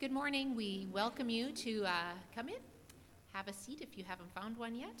Good morning. We welcome you to come in, have a seat if you haven't found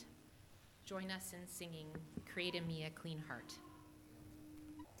one yet. Join us in singing Create in Me a Clean Heart.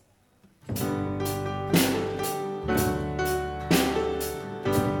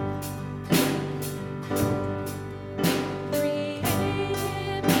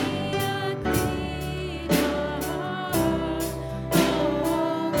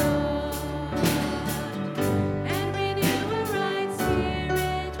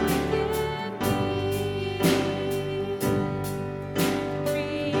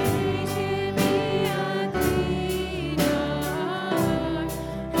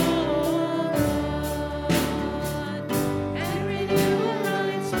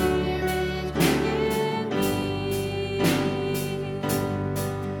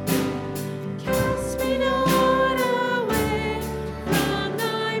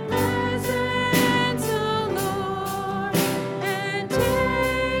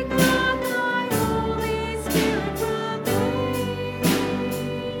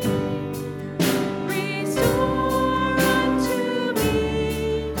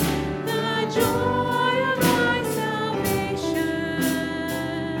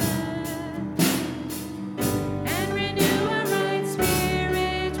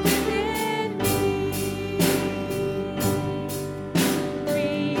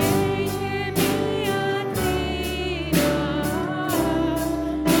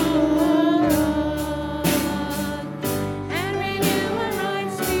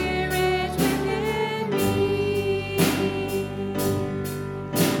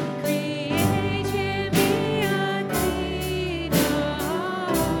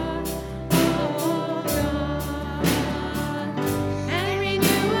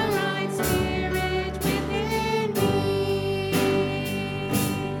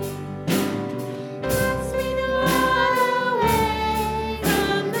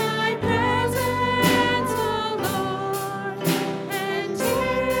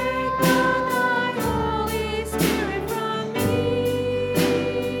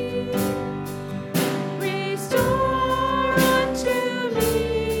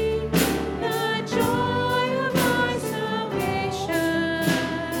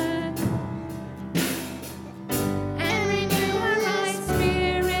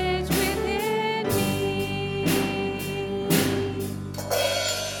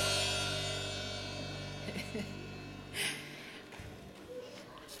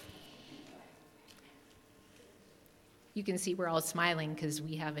 You can see we're all smiling because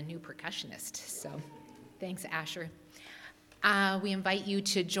we have a new percussionist, so thanks, Asher. We invite you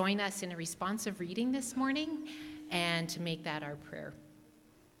to join us in a responsive reading this morning and to make that our prayer.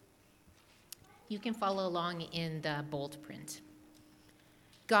 You can follow along in the bold print.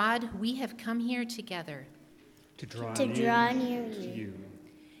 God, we have come here together to draw near you,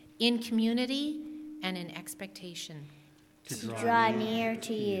 in community and in expectation, to draw near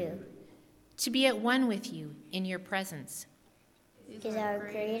to you. To be at one with you in your presence is our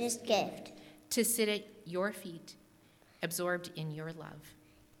greatest gift. To sit at your feet, absorbed in your love,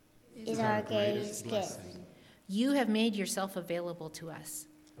 is our greatest gift. You have made yourself available to us.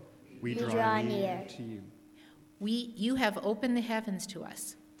 We draw near to you. You have opened the heavens to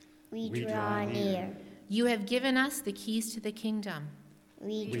us. We draw near. You have given us the keys to the kingdom.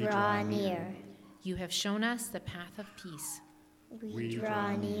 We draw near. You have shown us the path of peace. We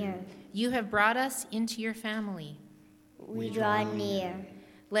draw near. You have brought us into your family. We draw near.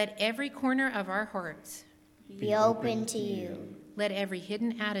 Let every corner of our hearts be open to you. Let every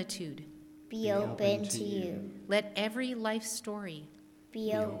hidden attitude be open to you. Let every life story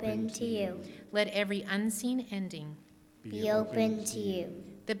be open to you. Let every unseen ending be open to you.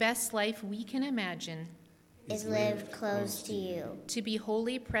 The best life we can imagine is lived close to you. To be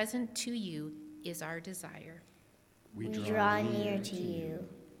wholly present to you is our desire. We draw near to you.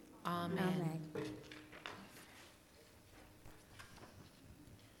 Amen. Amen.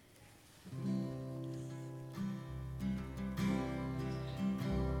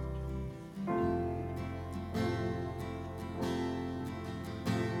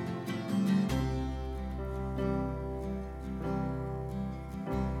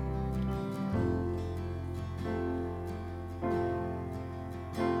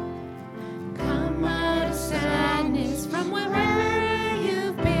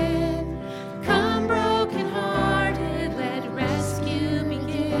 Come, brother.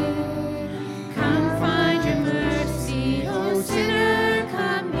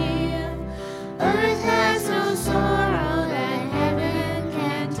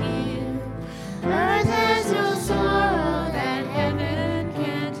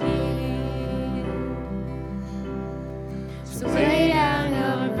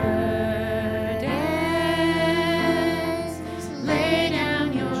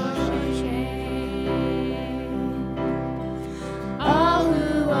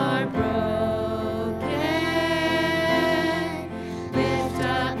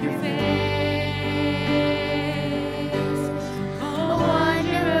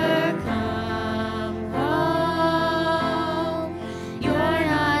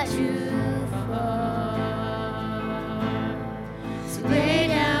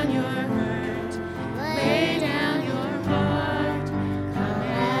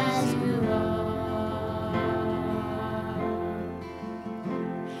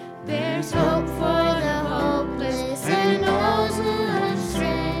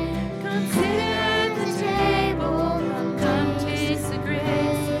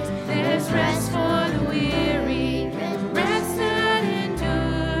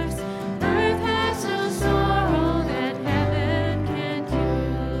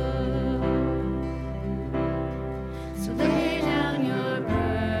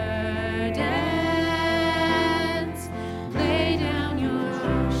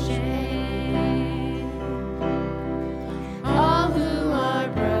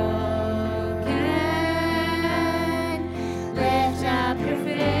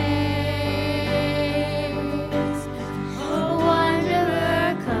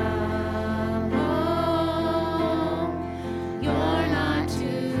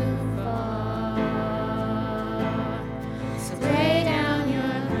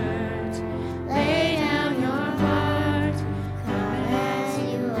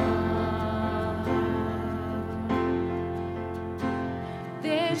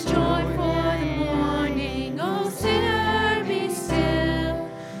 there's joy for the morning. Oh, sinner, be still.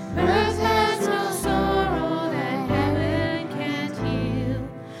 Earth has no sorrow that heaven can't heal.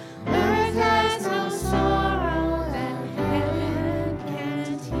 Earth has no sorrow that heaven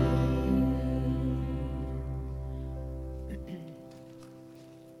can't heal.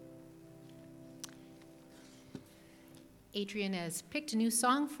 Adrian has picked a new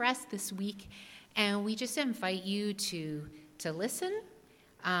song for us this week, and we just invite you to listen,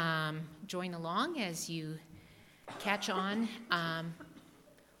 join along as you catch on,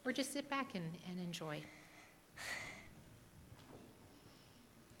 or just sit back and enjoy.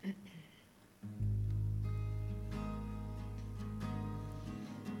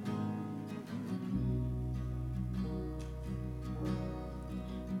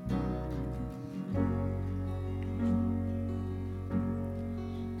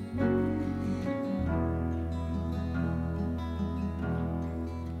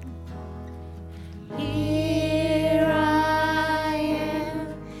 Here I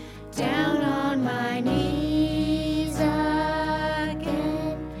am, down on my knees.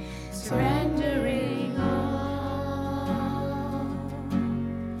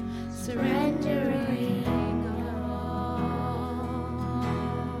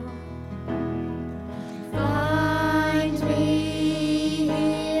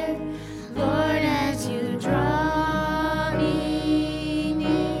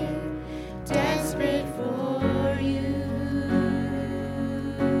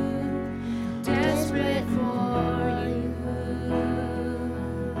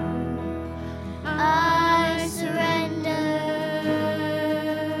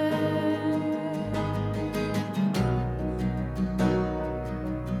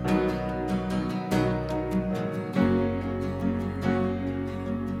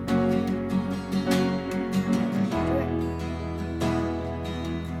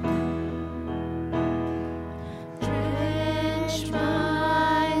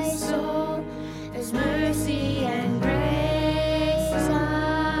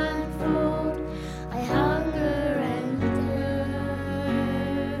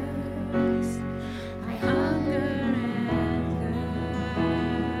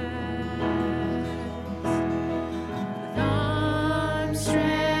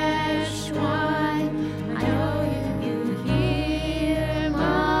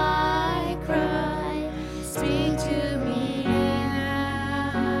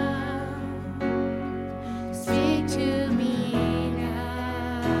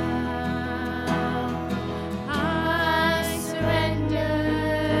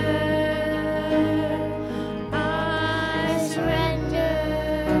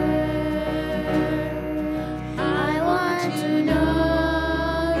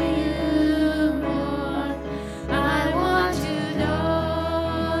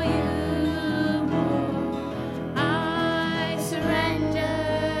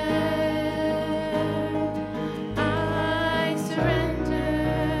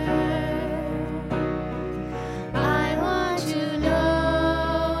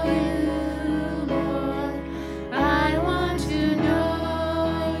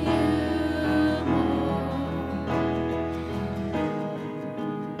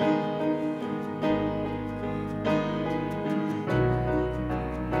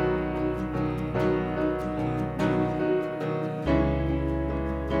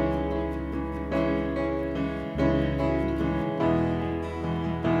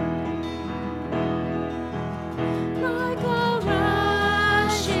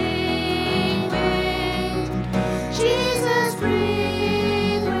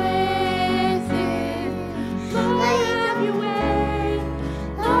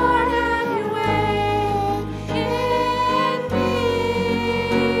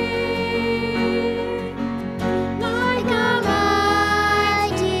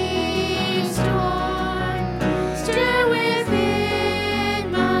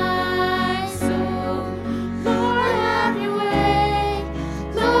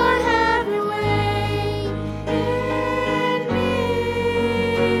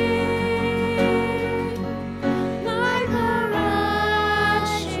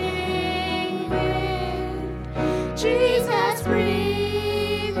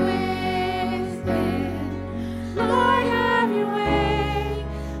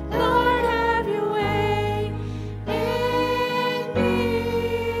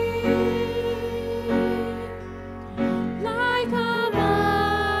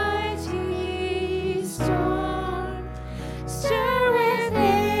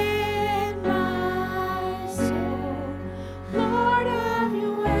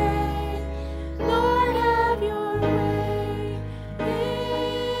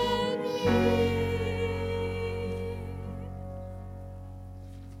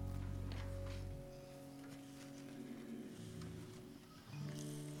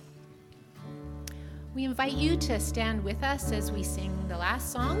 We invite you to stand with us as we sing the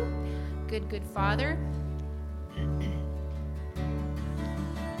last song, Good, Good Father.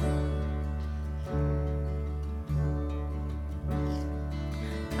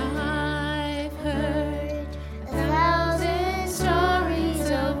 I've heard 1,000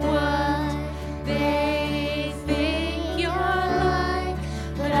 stories of what they think you're like,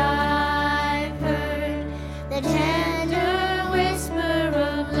 but I've heard the tender whisper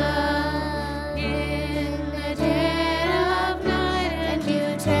of love in the dead of night, and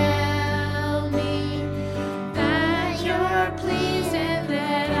you tell me that you're pleased and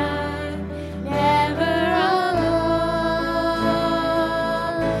that I'm never alone.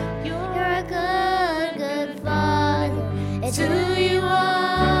 You're a good, good father. It's who you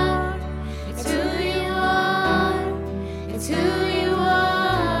are. It's who you are. It's who you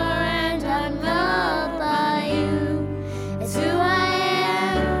are, and I'm loved by you. It's who I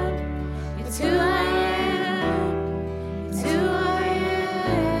am. It's who I am. It's who I am.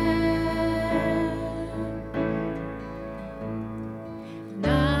 And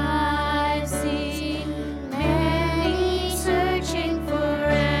I've seen many searching for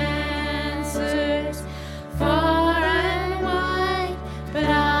answers far and wide, but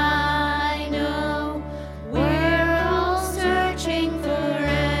I know we're all searching for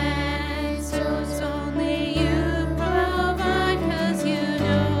answers. Only you provide, 'cause you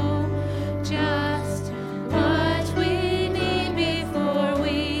know just what we need before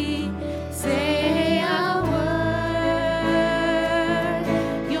we say a word.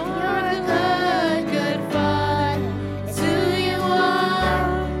 You're a good, good father. It's who you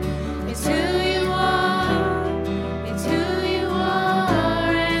are. It's who you are. It's who you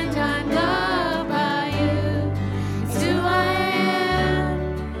are, and I'm loved by you. It's who I am.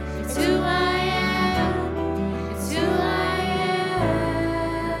 It's who I am. It's who I am.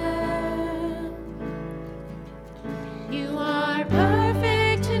 You are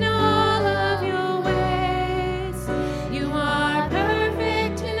perfect in all of your ways. You are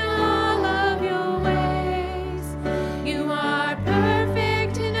perfect in all of your ways. You are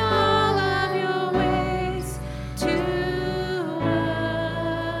perfect in all of your ways to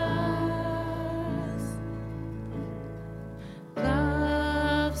us.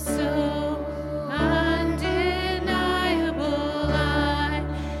 Love so undeniable, I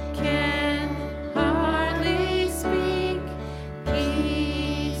can hardly speak.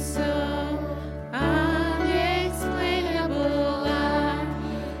 Peace so unexplainable, I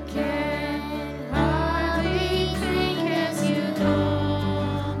can hardly think as you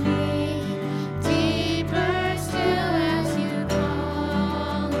call me. Deeper still as you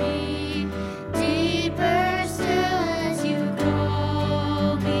call me. Deeper still as you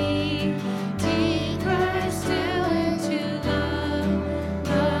call me. Deeper still into love,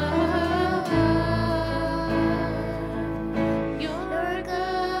 love, love. You're a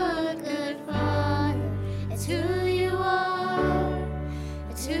good, good father. It's who you are.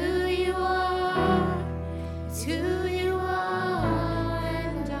 It's who you are. It's who you are,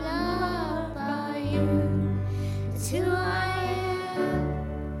 and I'm loved by you. It's who I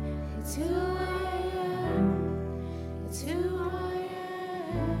am. It's who I am. It's who I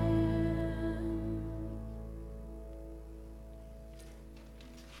am.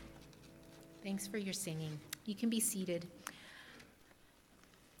 Thanks for your singing. You can be seated.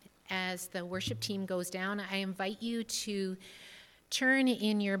 As the worship team goes down, I invite you to turn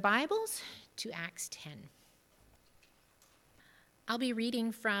in your Bibles to Acts 10. I'll be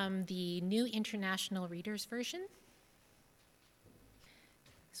reading from the New International Reader's Version.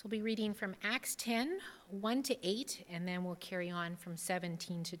 So we'll be reading from Acts 10, 1 to 8, and then we'll carry on from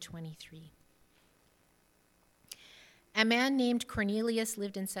 17 to 23. A man named Cornelius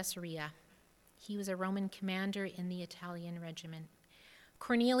lived in Caesarea. He was a Roman commander in the Italian regiment.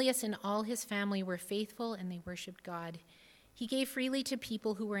 Cornelius and all his family were faithful, and they worshiped God. He gave freely to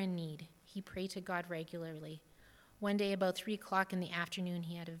people who were in need. He prayed to God regularly. One day, about 3 o'clock in the afternoon,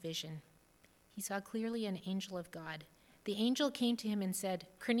 he had a vision. He saw clearly an angel of God. The angel came to him and said,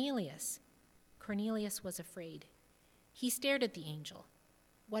 "Cornelius." Cornelius was afraid. He stared at the angel.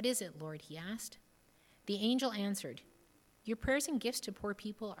 "What is it, Lord?" he asked. The angel answered, "Your prayers and gifts to poor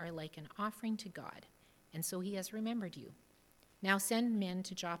people are like an offering to God, and so he has remembered you. Now send men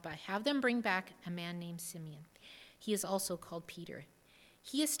to Joppa. Have them bring back a man named Simeon. He is also called Peter.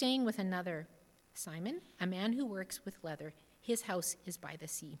 He is staying with another, Simon, a man who works with leather. His house is by the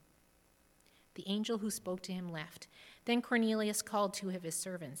sea." The angel who spoke to him left. Then Cornelius called 2 of his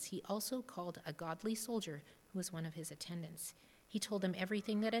servants. He also called a godly soldier who was one of his attendants. He told them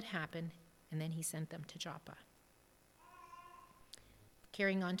everything that had happened, and then he sent them to Joppa.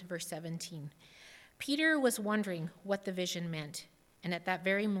 Carrying on to verse 17. Peter was wondering what the vision meant, and at that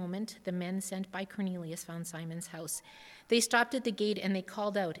very moment, the men sent by Cornelius found Simon's house. They stopped at the gate, and they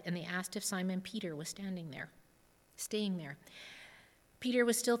called out, and they asked if Simon Peter was staying there. Peter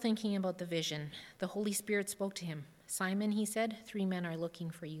was still thinking about the vision. The Holy Spirit spoke to him. "Simon," he said, "3 men are looking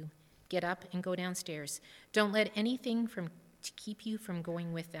for you. Get up and go downstairs. Don't let anything to keep you from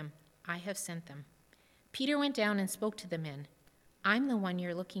going with them. I have sent them." Peter went down and spoke to the men. "I'm the one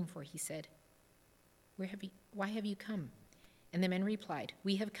you're looking for," he said. Why have you come?" And the men replied,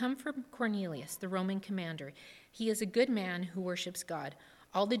 "We have come from Cornelius, the Roman commander. He is a good man who worships God.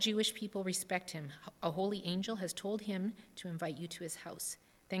 All the Jewish people respect him. A holy angel has told him to invite you to his house.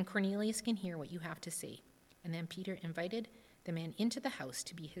 Then Cornelius can hear what you have to say." And then Peter invited the men into the house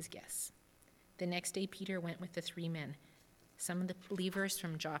to be his guests. The next day, Peter went with the 3 men, some of the believers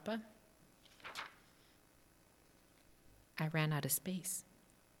from Joppa. I ran out of space.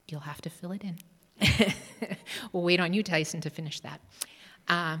 You'll have to fill it in. We'll wait on you, Tyson, to finish that.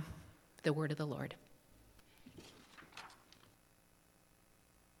 The word of the Lord.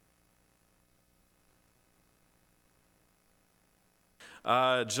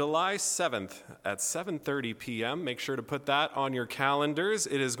 July 7th at 7:30 p.m. Make sure to put that on your calendars.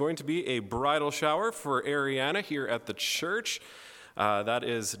 It is going to be a bridal shower for Ariana here at the church. That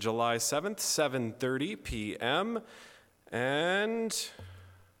is July 7th, 7:30 p.m. And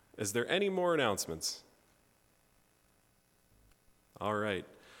is there any more announcements? All right.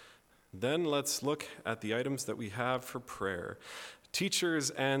 Then let's look at the items that we have for prayer.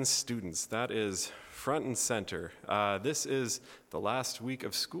 Teachers and students, that is front and center. This is the last week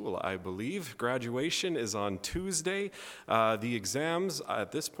of school, I believe. Graduation is on Tuesday. The exams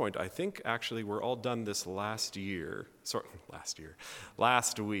at this point, I think actually were all done this last week.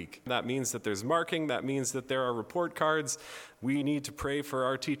 That means that there's marking. That means that there are report cards. We need to pray for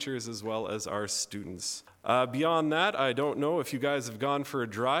our teachers as well as our students. Beyond that, I don't know if you guys have gone for a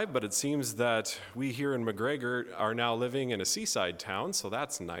drive, but it seems that we here in McGregor are now living in a seaside town, so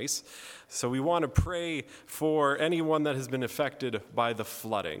that's nice. So we want to pray for anyone that has been affected by the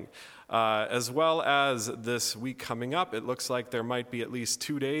flooding. As well as this week coming up, it looks like there might be at least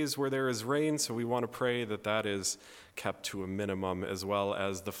 2 days where there is rain, so we want to pray that that is kept to a minimum, as well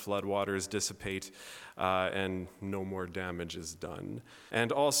as the floodwaters dissipate and no more damage is done.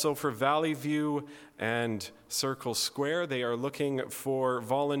 And also for Valley View and Circle Square, they are looking for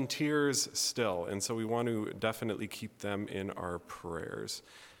volunteers still, and so we want to definitely keep them in our prayers.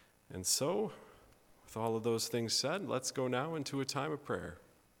 And so, with all of those things said, let's go now into a time of prayer.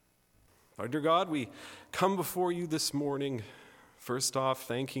 Our dear God, we come before you this morning, first off,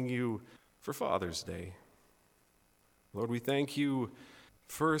 thanking you for Father's Day. Lord, we thank you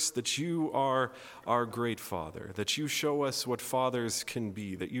first that you are our great Father, that you show us what fathers can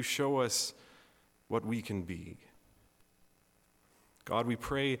be, that you show us what we can be. God, we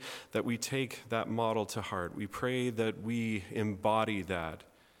pray that we take that model to heart. We pray that we embody that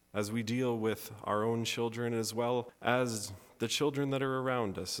as we deal with our own children, as well as the children that are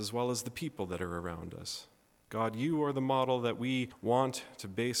around us, as well as the people that are around us. God, you are the model that we want to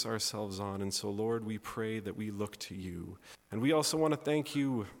base ourselves on, and so, Lord, we pray that we look to you. And we also want to thank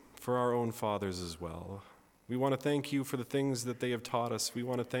you for our own fathers as well. We want to thank you for the things that they have taught us. We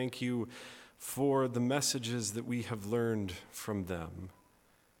want to thank you for the messages that we have learned from them.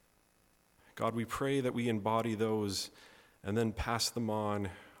 God, we pray that we embody those and then pass them on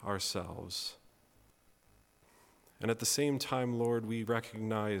ourselves. And at the same time, Lord, we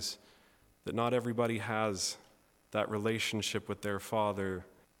recognize that not everybody has that relationship with their father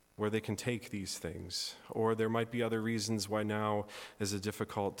where they can take these things, or there might be other reasons why now is a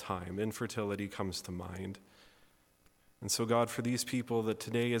difficult time. Infertility comes to mind. And so, God, for these people that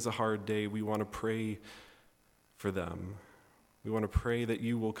today is a hard day, we want to pray for them. We want to pray that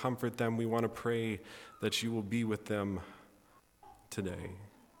you will comfort them. We want to pray that you will be with them today.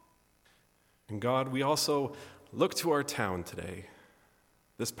 And God, we also look to our town today.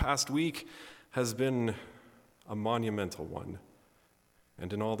 This past week has been a monumental one,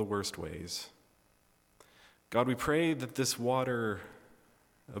 and in all the worst ways. God, we pray that this water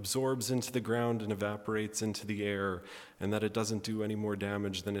absorbs into the ground and evaporates into the air, and that it doesn't do any more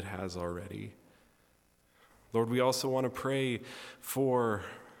damage than it has already. Lord, we also want to pray for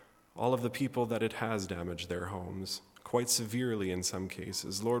all of the people that it has damaged their homes, quite severely in some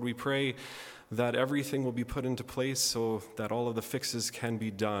cases. Lord, we pray that everything will be put into place so that all of the fixes can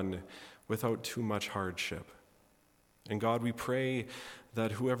be done without too much hardship. And God, we pray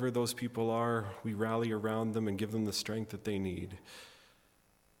that whoever those people are, we rally around them and give them the strength that they need.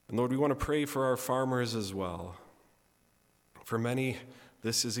 And Lord, we want to pray for our farmers as well. For many,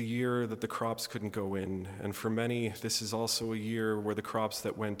 this is a year that the crops couldn't go in, and for many, this is also a year where the crops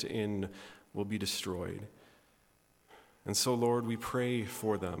that went in will be destroyed. And so, Lord, we pray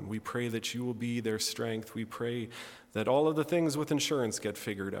for them. We pray that you will be their strength. We pray that all of the things with insurance get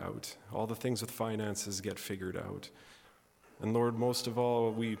figured out, all the things with finances get figured out. And Lord, most of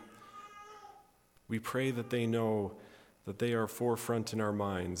all, we pray that they know that they are forefront in our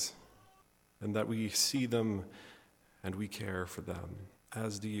minds and that we see them and we care for them,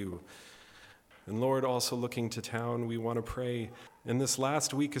 as do you. And Lord, also looking to town, we want to pray in this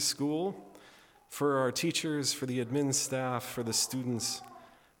last week of school for our teachers, for the admin staff, for the students,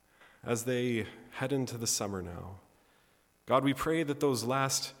 as they head into the summer now. God, we pray that those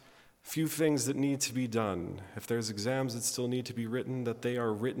last few things that need to be done, if there's exams that still need to be written, that they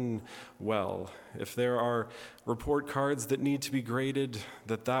are written well. If there are report cards that need to be graded,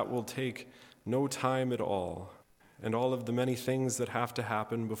 that will take no time at all. And all of the many things that have to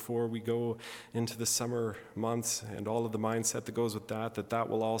happen before we go into the summer months and all of the mindset that goes with that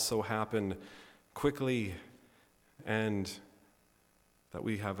will also happen quickly, and that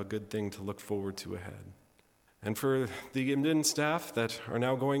we have a good thing to look forward to ahead. And for the admin staff that are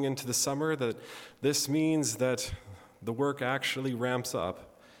now going into the summer, that this means that the work actually ramps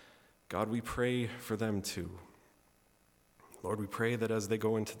up. God, we pray for them too. Lord, we pray that as they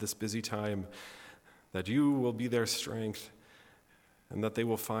go into this busy time, that you will be their strength and that they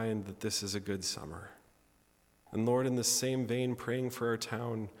will find that this is a good summer. And Lord, in the same vein, praying for our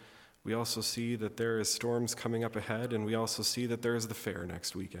town, we also see that there is storms coming up ahead, and we also see that there is the fair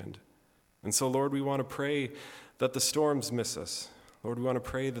next weekend. And so, Lord, we want to pray that the storms miss us. Lord, we want to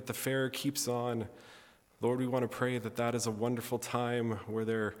pray that the fair keeps on. Lord, we want to pray that that is a wonderful time where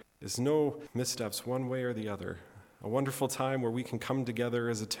there is no missteps one way or the other. A wonderful time where we can come together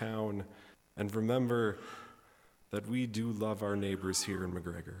as a town and remember that we do love our neighbors here in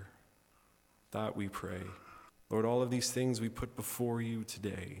McGregor. That we pray. Lord, all of these things we put before you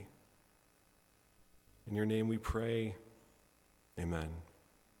today. In your name we pray. Amen.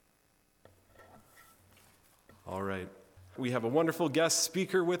 All right. We have a wonderful guest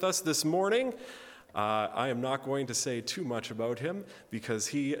speaker with us this morning. I am not going to say too much about him because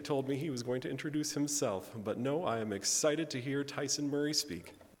he told me he was going to introduce himself. But no, I am excited to hear Tyson Murray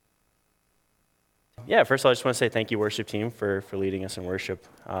speak. Yeah, first of all, I just want to say thank you, worship team, for leading us in worship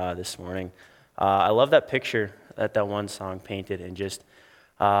this morning. I love that picture that one song painted, and just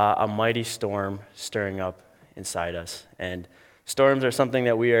a mighty storm stirring up inside us. And storms are something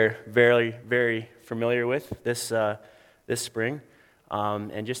that we are very, very familiar with this spring.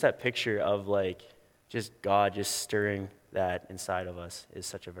 And just that picture of just God just stirring that inside of us is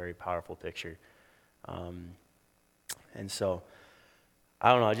such a very powerful picture. And so,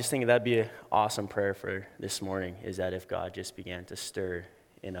 I don't know, I just think that'd be an awesome prayer for this morning, is that if God just began to stir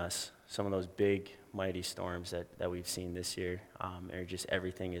in us some of those big, mighty storms that we've seen this year, or just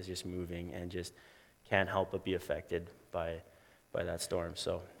everything is just moving and just can't help but be affected by that storm.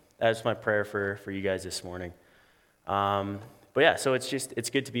 So that's my prayer for you guys this morning. But yeah, so it's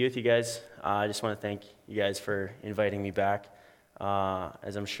good to be with you guys. I just want to thank you guys for inviting me back.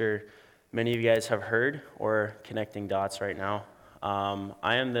 As I'm sure many of you guys have heard or connecting dots right now,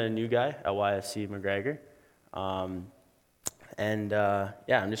 I am the new guy at YFC McGregor. I'm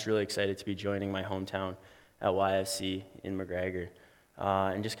just really excited to be joining my hometown at YFC in McGregor.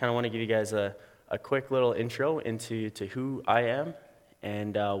 And just kind of want to give you guys a quick little intro into who I am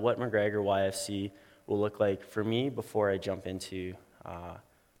and what McGregor YFC will look like for me before I jump into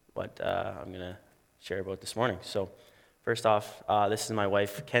what I'm going to share about this morning. So first off, this is my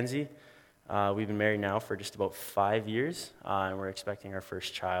wife, Kenzie. We've been married now for just about 5 years, and we're expecting our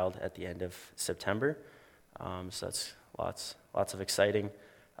first child at the end of September. So that's lots of exciting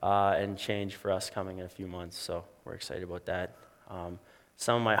and change for us coming in a few months, so we're excited about that.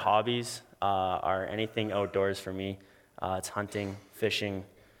 Some of my hobbies are anything outdoors for me. It's hunting, fishing,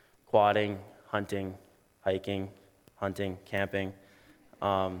 quadding, hunting, hiking, hunting, camping.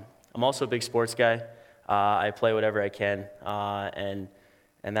 I'm also a big sports guy. I play whatever I can, and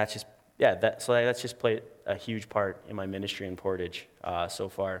that's just that's just played a huge part in my ministry in Portage so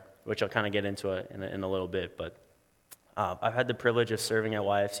far, which I'll kind of get into in a little bit. But I've had the privilege of serving at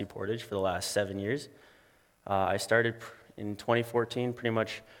YFC Portage for the last 7 years. I started in 2014, pretty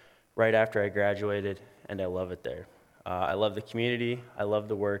much right after I graduated, and I love it there. I love the community, I love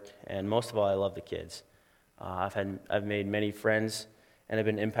the work, and most of all, I love the kids. I've made many friends, and I've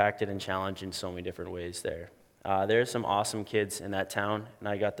been impacted and challenged in so many different ways there. There are some awesome kids in that town, and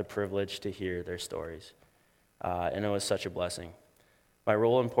I got the privilege to hear their stories, and it was such a blessing. My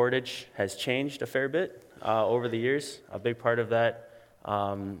role in Portage has changed a fair bit over the years. A big part of that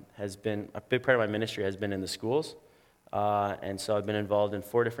has been, a big part of my ministry has been in the schools. And so I've been involved in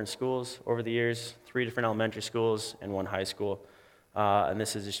 4 different schools over the years, 3 different elementary schools and 1 high school. And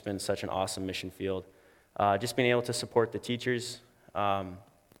this has just been such an awesome mission field. Just being able to support the teachers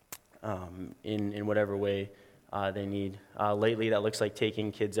in whatever way they need. Lately, that looks like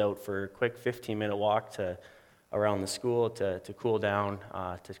taking kids out for a quick 15-minute walk around the school to cool down,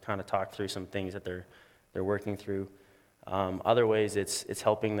 to kind of talk through some things that they're working through. Other ways, it's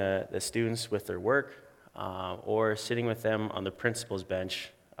helping the students with their work, or sitting with them on the principal's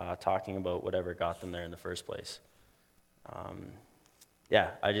bench, talking about whatever got them there in the first place.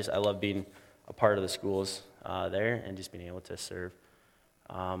 I love being a part of the schools there and just being able to serve.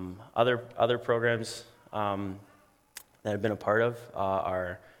 Other programs that I've been a part of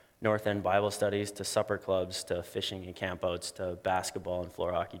are North End Bible studies, to supper clubs, to fishing and campouts, to basketball and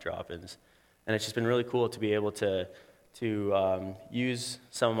floor hockey drop-ins. And it's just been really cool to be able to use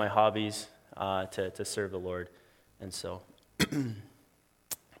some of my hobbies to serve the Lord. And so,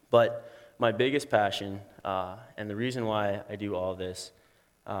 but my biggest passion and the reason why I do all this,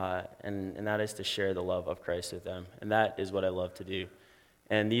 and that is to share the love of Christ with them. And that is what I love to do.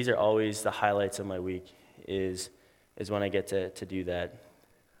 And these are always the highlights of my week, is when I get to do that,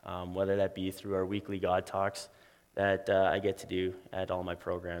 whether that be through our weekly God Talks that I get to do at all my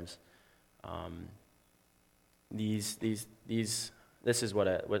programs. This is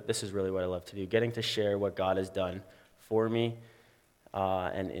really what I love to do, getting to share what God has done for me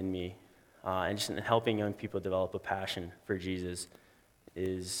and in me, and just helping young people develop a passion for Jesus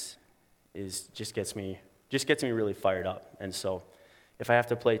just gets me really fired up. And so, if I have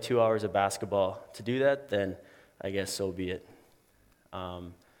to play 2 hours of basketball to do that, then I guess so be it.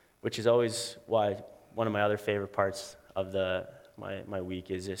 Which is always why one of my other favorite parts of my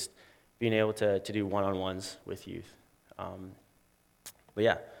week is just being able to do one-on-ones with youth. But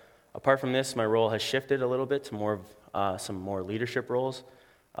yeah, apart from this, my role has shifted a little bit to some more leadership roles.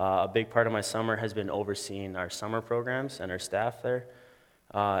 A big part of my summer has been overseeing our summer programs and our staff there.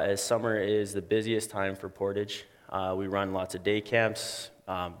 As summer is the busiest time for Portage, we run lots of day camps,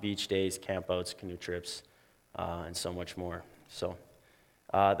 beach days, campouts, canoe trips, and so much more. So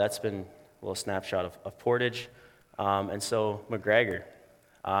that's been a little snapshot of Portage. And so McGregor.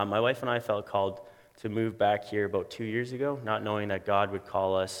 My wife and I felt called to move back here about 2 years ago, not knowing that God would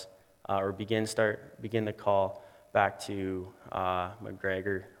call us or begin the call back to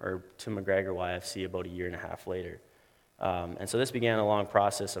McGregor YFC about 1.5 years later. And so this began a long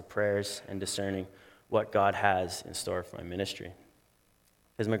process of prayers and discerning what God has in store for my ministry.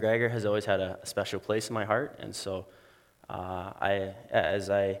 Because McGregor has always had a special place in my heart, and so I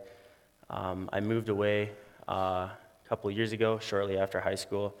moved away a couple of years ago, shortly after high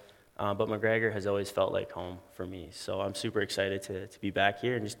school, but McGregor has always felt like home for me. So I'm super excited to be back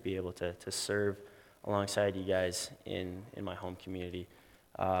here and just be able to serve alongside you guys in my home community.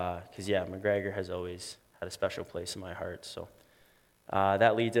 Because McGregor has always had a special place in my heart. So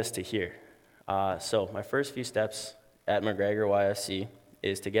that leads us to here. So my first few steps at McGregor YFC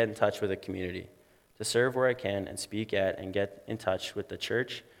is to get in touch with the community, to serve where I can and speak at and get in touch with the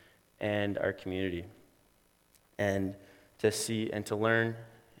church and our community, and to see and to learn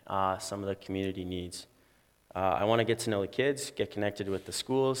some of the community needs. I want to get to know the kids, get connected with the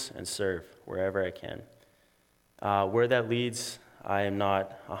schools, and serve wherever I can. Where that leads, I am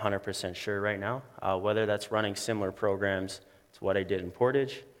not 100% sure right now, whether that's running similar programs to what I did in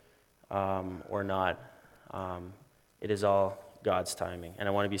Portage or not. It is all God's timing, and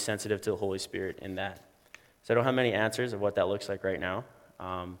I want to be sensitive to the Holy Spirit in that. So I don't have many answers of what that looks like right now,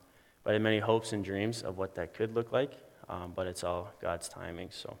 but I have many hopes and dreams of what that could look like, but it's all God's timing.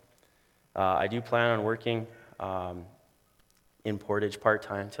 So I do plan on working in Portage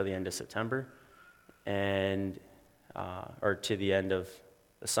part-time till the end of September, or to the end of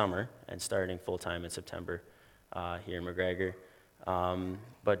the summer, and starting full-time in September here in McGregor.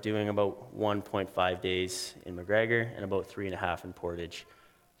 But doing about 1.5 days in McGregor and about 3.5 in Portage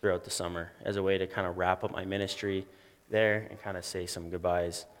throughout the summer as a way to kind of wrap up my ministry there and kind of say some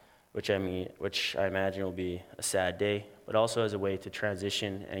goodbyes, which I imagine will be a sad day, but also as a way to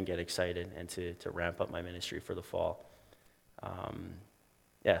transition and get excited and to ramp up my ministry for the fall.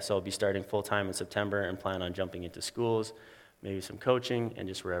 So I'll be starting full-time in September and plan on jumping into schools, maybe some coaching, and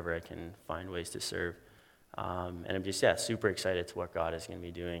just wherever I can find ways to serve. And I'm just, super excited to what God is going to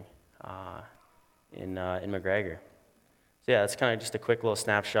be doing in McGregor. So that's kind of just a quick little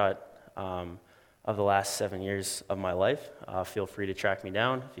snapshot of the last 7 years of my life. Feel free to track me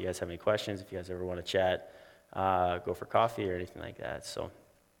down if you guys have any questions, if you guys ever want to chat, go for coffee or anything like that. So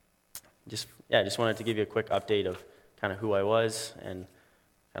just wanted to give you a quick update of kind of who I was and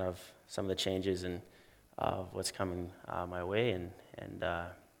kind of some of the changes and what's coming my way.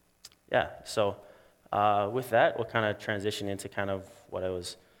 So with that, we'll kind of transition into kind of what I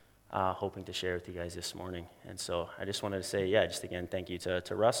was hoping to share with you guys this morning. And so I just wanted to say, just again, thank you to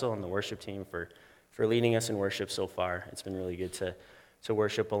Russell and the worship team for leading us in worship so far. It's been really good to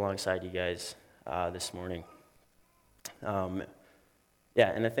worship alongside you guys this morning. And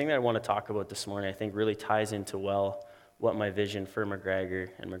the thing that I want to talk about this morning, I think really ties into well what my vision for McGregor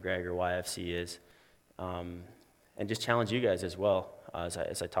and McGregor YFC is, and just challenge you guys as well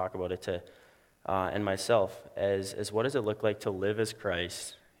as I talk about it and myself as what does it look like to live as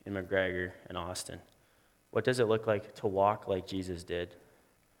Christ in McGregor and Austin? What does it look like to walk like Jesus did?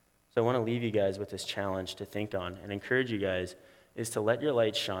 So I want to leave you guys with this challenge to think on and encourage you guys is to let your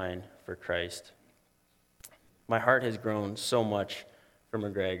light shine for Christ. My heart has grown so much for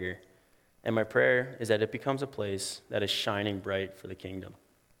McGregor, and my prayer is that it becomes a place that is shining bright for the kingdom.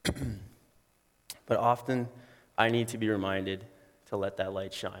 But often I need to be reminded to let that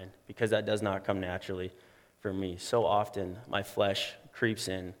light shine because that does not come naturally for me. So often my flesh creeps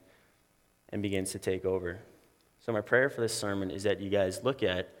in and begins to take over. So my prayer for this sermon is that you guys look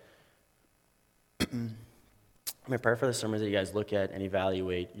at and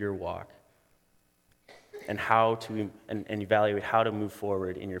evaluate your walk and and evaluate how to move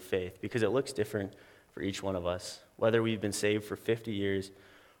forward in your faith, because it looks different for each one of us. Whether we've been saved for 50 years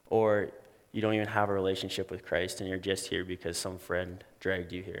or you don't even have a relationship with Christ and you're just here because some friend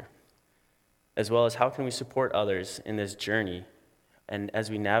dragged you here. As well as how can we support others in this journey and as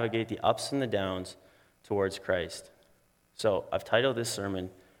we navigate the ups and the downs towards Christ. So I've titled this sermon,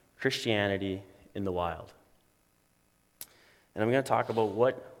 Christianity in the Wild. And I'm going to talk about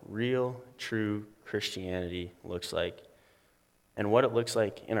what real, true Christianity looks like and what it looks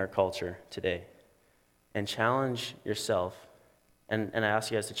like in our culture today. And challenge yourself, and I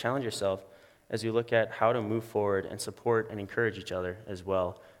ask you guys to challenge yourself as you look at how to move forward and support and encourage each other as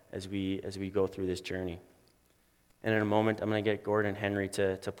well as we go through this journey. And in a moment, I'm going to get Gordon Henry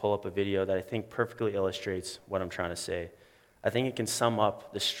to pull up a video that I think perfectly illustrates what I'm trying to say. I think it can sum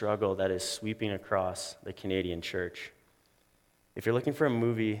up the struggle that is sweeping across the Canadian church. If you're looking for a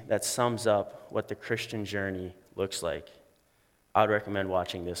movie that sums up what the Christian journey looks like, I would recommend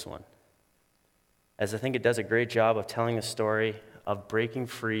watching this one, as I think it does a great job of telling the story of breaking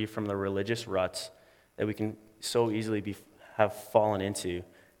free from the religious ruts that we can so easily have fallen into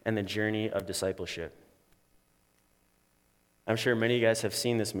and the journey of discipleship. I'm sure many of you guys have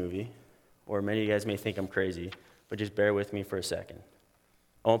seen this movie, or many of you guys may think I'm crazy, but just bear with me for a second.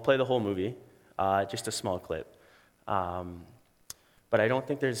 I won't play the whole movie, just a small clip. But I don't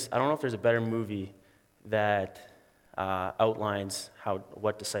know if there's a better movie that outlines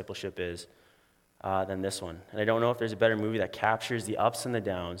what discipleship is than this one. And I don't know if there's a better movie that captures the ups and the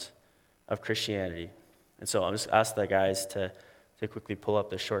downs of Christianity. And so I'll just ask the guys to quickly pull up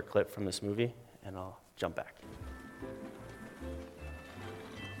the short clip from this movie, and I'll jump back.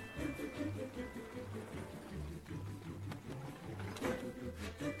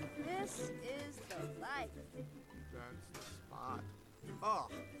 This is the life. That's the spot. Oh,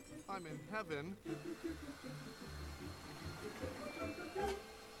 I'm in heaven.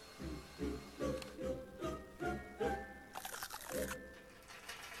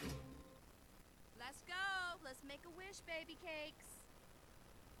 Let's go. Let's make a wish, baby cakes.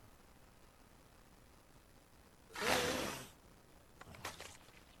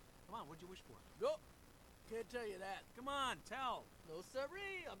 Come on, what'd you wish for? No, can't tell you that. Come on, tell. No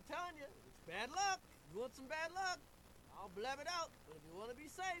siree, I'm telling you, it's bad luck. You want some bad luck? I'll blab it out. But if you want to be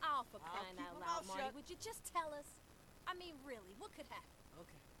safe, Oh, for I'll crying keep out my loud, mouth Marty. shut. Would you just tell us? I mean, really, what could happen?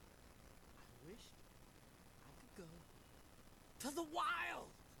 Okay. I wish I could go to the wild.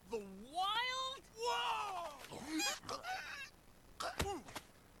 The wild? Whoa!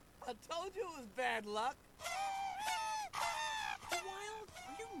 I told you it was bad luck. The wild?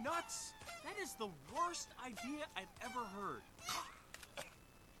 Are you nuts? That is the worst idea I've ever heard.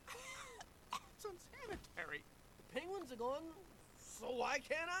 It's unsanitary. The penguins are going, so why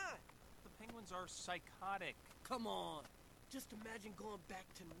can't I? The penguins are psychotic. Come on. Just imagine going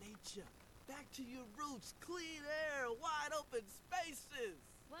back to nature. Back to your roots, clean air, wide open spaces.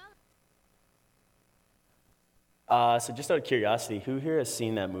 Well, So just out of curiosity, who here has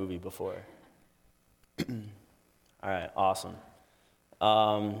seen that movie before? All right, awesome.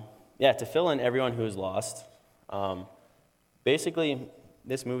 To fill in everyone who is lost, basically,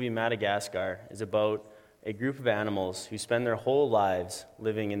 this movie, Madagascar, is about a group of animals who spend their whole lives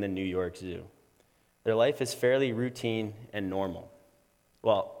living in the New York Zoo. Their life is fairly routine and normal.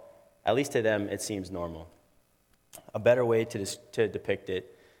 Well, at least to them, it seems normal. A better way to depict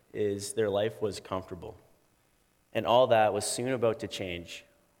it is their life was comfortable. And all that was soon about to change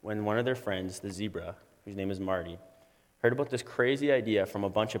when one of their friends, the zebra, whose name is Marty, heard about this crazy idea from a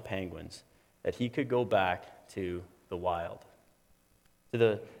bunch of penguins that he could go back to the wild, to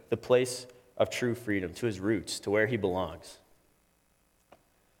the place of true freedom, to his roots, to where he belongs.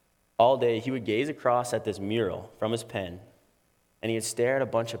 All day, he would gaze across at this mural from his pen, and he would stare at a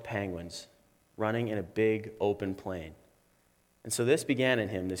bunch of penguins running in a big open plain. And so this began in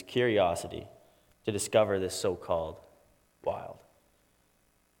him, this curiosity to discover this so-called wild.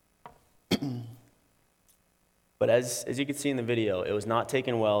 But as you can see in the video, it was not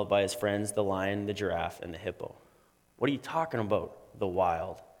taken well by his friends, the lion, the giraffe, and the hippo. What are you talking about, the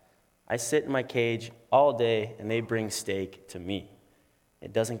wild? I sit in my cage all day, and they bring steak to me.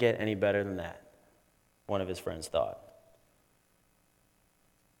 It doesn't get any better than that, one of his friends thought.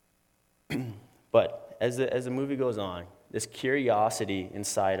 But as the movie goes on, this curiosity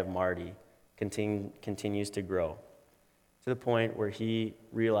inside of Marty continues to grow to the point where he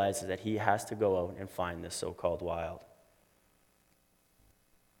realizes that he has to go out and find this so-called wild.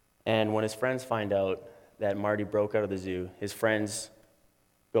 And when his friends find out that Marty broke out of the zoo, his friends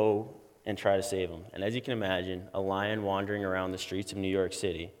go and try to save him. And as you can imagine, a lion wandering around the streets of New York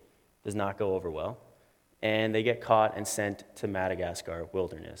City does not go over well. And they get caught and sent to Madagascar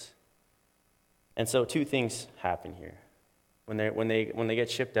wilderness. And so two things happen here. When they get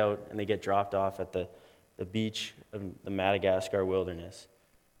shipped out and they get dropped off at the beach of the Madagascar wilderness,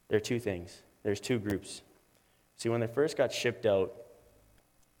 there are two things. There's two groups. See, when they first got shipped out,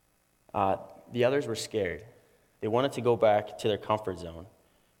 the others were scared. They wanted to go back to their comfort zone.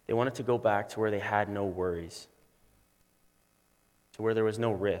 They wanted to go back to where they had no worries, to where there was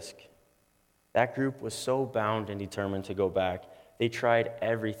no risk. That group was so bound and determined to go back, they tried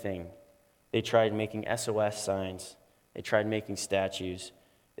everything. They tried making SOS signs. They tried making statues.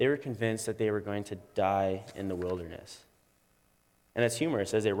 They were convinced that they were going to die in the wilderness. And it's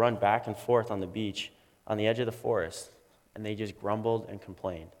humorous as they run back and forth on the beach, on the edge of the forest, and they just grumbled and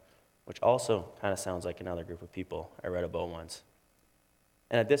complained, which also kind of sounds like another group of people I read about once.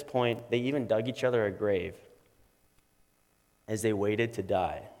 And at this point, they even dug each other a grave as they waited to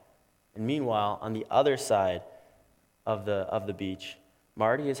die. And meanwhile, on the other side of the beach,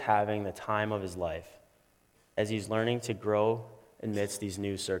 Marty is having the time of his life as he's learning to grow amidst these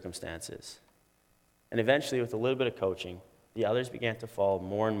new circumstances. And eventually, with a little bit of coaching, the others began to fall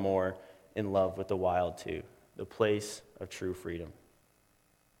more and more in love with the wild too, the place of true freedom.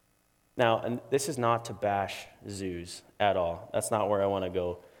 Now, and this is not to bash zoos at all. That's not where I want to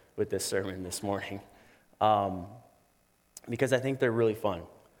go with this sermon this morning, because I think they're really fun.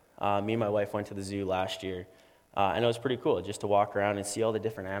 Me and my wife went to the zoo last year, and it was pretty cool just to walk around and see all the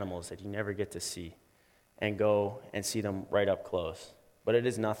different animals that you never get to see and go and see them right up close. But it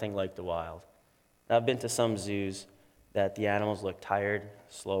is nothing like the wild. And I've been to some zoos that the animals look tired,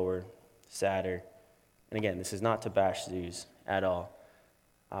 slower, sadder. And again, this is not to bash zoos at all.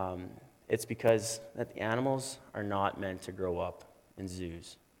 It's because that the animals are not meant to grow up in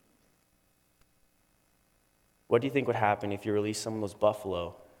zoos. What do you think would happen if you released some of those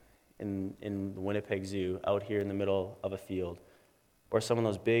buffalo in the Winnipeg Zoo out here in the middle of a field? Or some of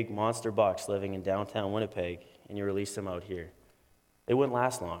those big monster bucks living in downtown Winnipeg, and you release them out here? They wouldn't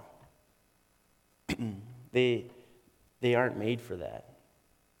last long. They aren't made for that.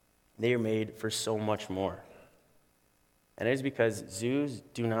 They are made for so much more. And it is because zoos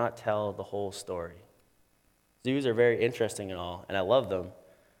do not tell the whole story. Zoos are very interesting and all, and I love them,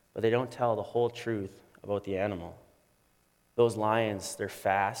 but they don't tell the whole truth about the animal. Those lions, they're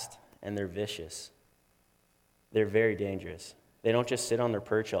fast and they're vicious. They're very dangerous. They don't just sit on their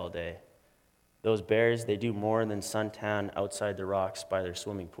perch all day. Those bears, they do more than suntan outside the rocks by their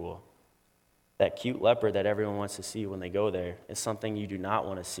swimming pool. That cute leopard that everyone wants to see when they go there is something you do not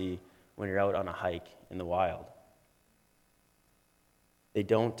want to see when you're out on a hike in the wild. They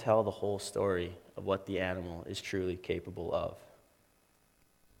don't tell the whole story of what the animal is truly capable of.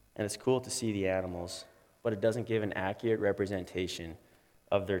 And it's cool to see the animals, but it doesn't give an accurate representation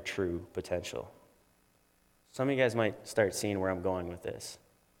of their true potential. Some of you guys might start seeing where I'm going with this,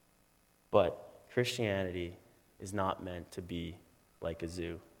 but Christianity is not meant to be like a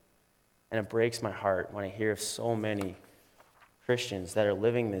zoo. And it breaks my heart when I hear of so many Christians that are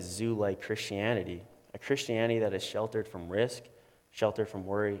living this zoo-like Christianity, a Christianity that is sheltered from risk, sheltered from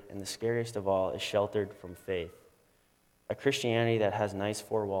worry, and the scariest of all is sheltered from faith. A Christianity that has nice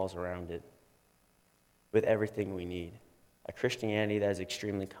four walls around it with everything we need. A Christianity that is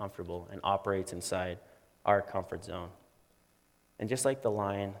extremely comfortable and operates inside our comfort zone. And just like the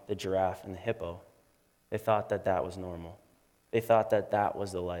lion, the giraffe, and the hippo, They thought that that was normal. They thought that that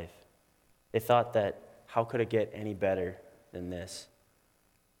was the life. They thought that, how could it get any better than this?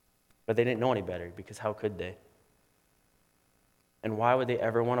 But they didn't know any better, because how could they? And why would they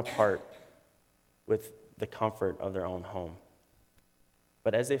ever want to part with the comfort of their own home?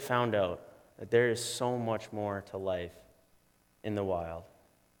 But as they found out that there is so much more to life in the wild.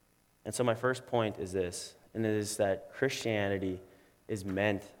 And so my first point is this, and it is that Christianity is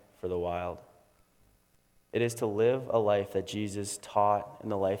meant for the wild. It is to live a life that Jesus taught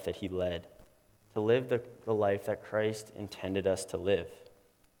and the life that he led, to live the life that Christ intended us to live.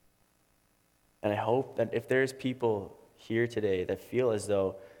 And I hope that if there's people here today that feel as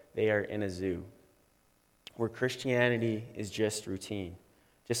though they are in a zoo, where Christianity is just routine,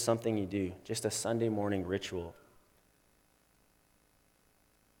 just something you do, just a Sunday morning ritual.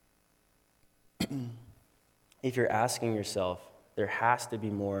 If you're asking yourself, there has to be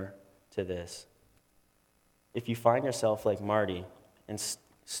more to this. If you find yourself like Marty and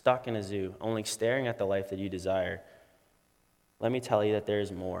stuck in a zoo, only staring at the life that you desire, let me tell you that there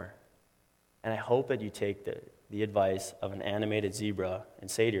is more. And I hope that you take the advice of an animated zebra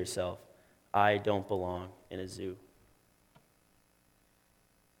and say to yourself, I don't belong in a zoo.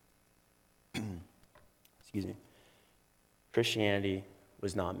 Excuse me. Christianity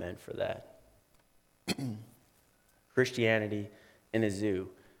was not meant for that. Christianity in a zoo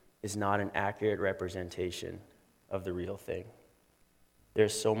is not an accurate representation of the real thing.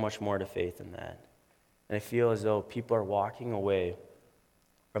 There's so much more to faith than that. And I feel as though people are walking away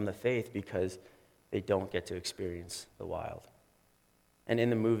from the faith because they don't get to experience the wild. And in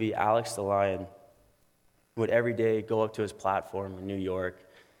the movie, Alex the Lion would every day go up to his platform in New York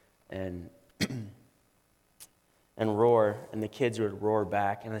and and roar, and the kids would roar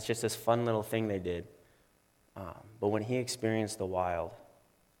back, and it's just this fun little thing they did. But when he experienced the wild,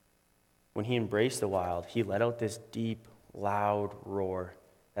 when he embraced the wild, he let out this deep, loud roar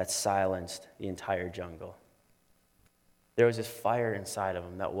that silenced the entire jungle. There was this fire inside of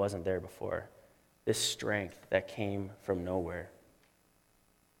him that wasn't there before, this strength that came from nowhere.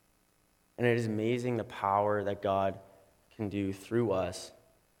 And it is amazing the power that God can do through us,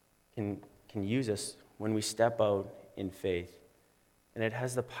 can use us when we step out in faith. And it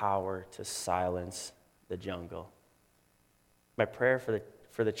has the power to silence the jungle. My prayer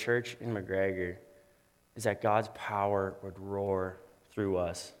for the church in McGregor is that God's power would roar through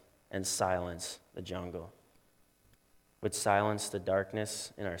us and silence the jungle. Would silence the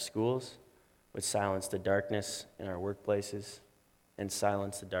darkness in our schools, would silence the darkness in our workplaces, and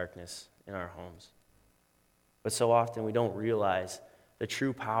silence the darkness in our homes. But so often we don't realize the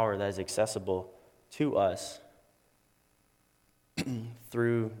true power that is accessible to us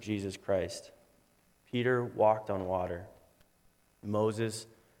through Jesus Christ. Peter walked on water. Moses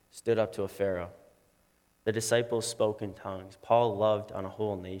stood up to a Pharaoh. The disciples spoke in tongues. Paul loved on a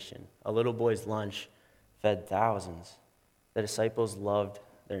whole nation. A little boy's lunch fed thousands. The disciples loved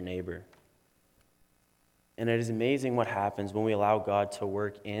their neighbor. And it is amazing what happens when we allow God to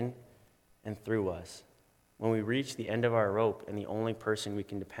work in and through us. When we reach the end of our rope and the only person we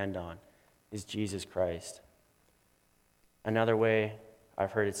can depend on is Jesus Christ. Another way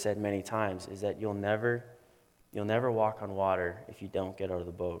I've heard it said many times is that you'll never walk on water if you don't get out of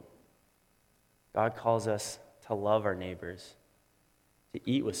the boat. God calls us to love our neighbors, to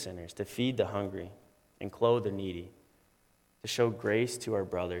eat with sinners, to feed the hungry and clothe the needy, to show grace to our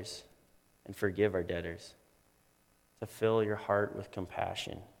brothers and forgive our debtors, to fill your heart with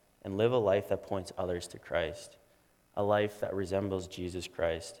compassion and live a life that points others to Christ, a life that resembles Jesus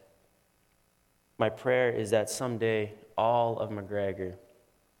Christ. My prayer is that someday all of McGregor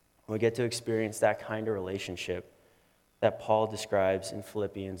will get to experience that kind of relationship that Paul describes in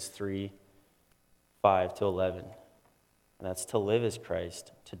Philippians 3:5-11. And that's to live as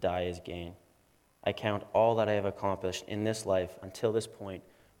Christ, to die as gain. I count all that I have accomplished in this life until this point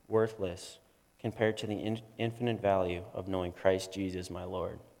worthless compared to the infinite value of knowing Christ Jesus my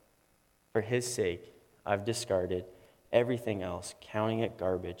Lord. For his sake, I've discarded everything else, counting it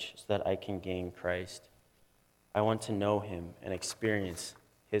garbage so that I can gain Christ. I want to know him and experience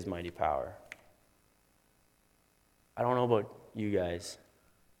his mighty power. I don't know about you guys,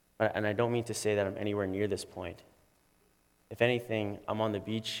 and I don't mean to say that I'm anywhere near this point. If anything, I'm on the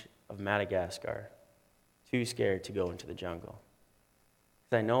beach of Madagascar, too scared to go into the jungle.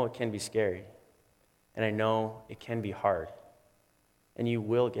 Because I know it can be scary, and I know it can be hard. And you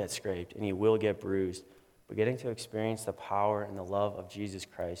will get scraped, and you will get bruised, but getting to experience the power and the love of Jesus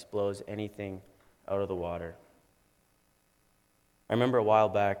Christ blows anything out of the water. I remember a while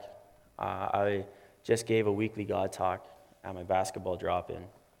back, I just gave a weekly God talk at my basketball drop-in.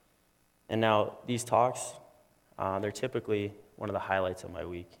 And now these talks, they're typically one of the highlights of my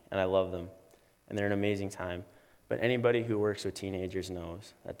week, and I love them, and they're an amazing time. But anybody who works with teenagers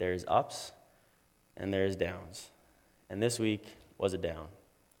knows that there's ups and there's downs. And this week was a down.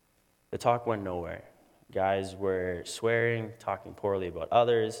 The talk went nowhere. Guys were swearing, talking poorly about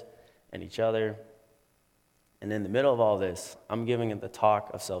others and each other. And in the middle of all this, I'm giving it the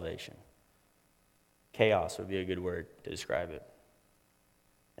talk of salvation. Chaos would be a good word to describe it.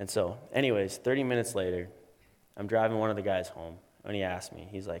 And so, anyways, 30 minutes later, I'm driving one of the guys home, and he asked me,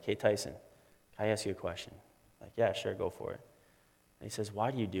 he's like, "Hey, Tyson, can I ask you a question?" I'm like, "Yeah, sure, go for it." And he says, "Why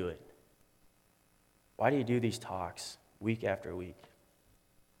do you do it? Why do you do these talks week after week?"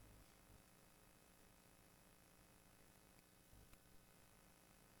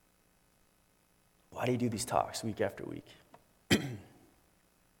 Why do you do these talks week after week?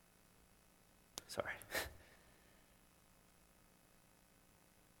 Sorry.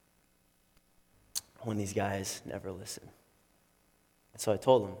 When these guys never listen. And so I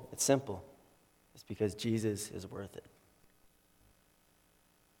told him, it's simple. It's because Jesus is worth it.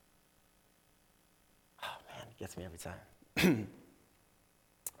 Oh man, it gets me every time.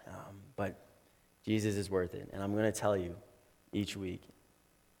 But Jesus is worth it. And I'm going to tell you each week,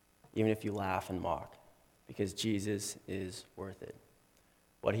 even if you laugh and mock, because Jesus is worth it.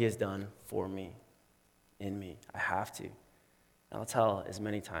 What he has done for me, in me, I have to. And I'll tell as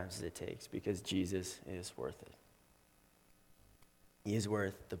many times as it takes, because Jesus is worth it. He is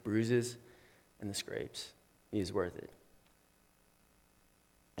worth the bruises and the scrapes. He is worth it.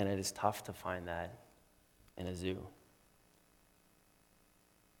 And it is tough to find that in a zoo.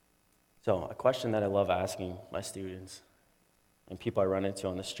 So a question that I love asking my students and people I run into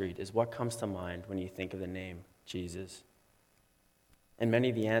on the street is, what comes to mind when you think of the name Jesus? And many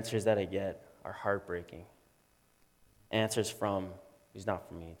of the answers that I get are heartbreaking. Answers from, he's not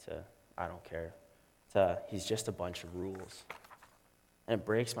for me, to, I don't care, to, he's just a bunch of rules. And it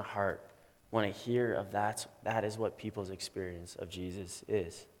breaks my heart when I hear of that is what people's experience of Jesus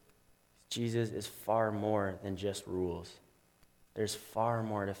is. Jesus is far more than just rules. There's far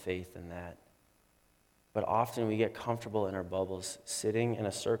more to faith than that. But often we get comfortable in our bubbles, sitting in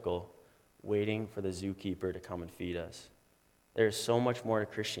a circle, waiting for the zookeeper to come and feed us. There's so much more to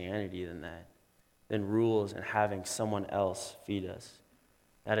Christianity than that, than rules and having someone else feed us.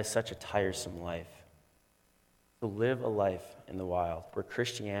 That is such a tiresome life. To live a life in the wild where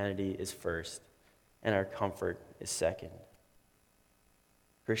Christianity is first and our comfort is second.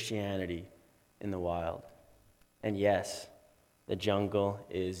 Christianity in the wild. And yes, the jungle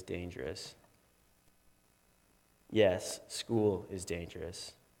is dangerous. Yes, school is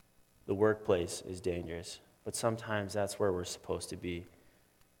dangerous. The workplace is dangerous. But sometimes that's where we're supposed to be.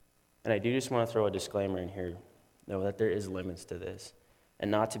 And I do just want to throw a disclaimer in here, though, that there is limits to this.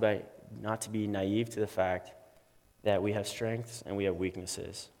 And not to be naive to the fact that we have strengths and we have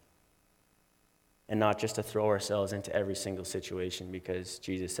weaknesses. And not just to throw ourselves into every single situation because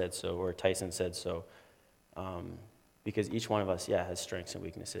Jesus said so or Tyson said so. Because each one of us, has strengths and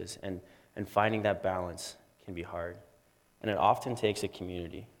weaknesses. And finding that balance can be hard. And it often takes a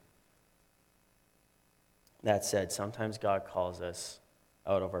community. That said, sometimes God calls us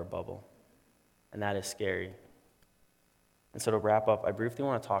out of our bubble. And that is scary. And so to wrap up, I briefly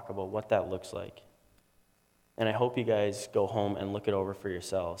want to talk about what that looks like. And I hope you guys go home and look it over for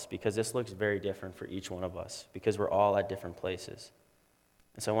yourselves, because this looks very different for each one of us, because we're all at different places.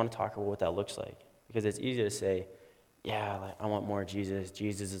 And so I want to talk about what that looks like, because it's easy to say, I want more Jesus.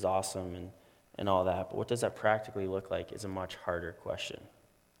 Jesus is awesome and all that. But what does that practically look like is a much harder question.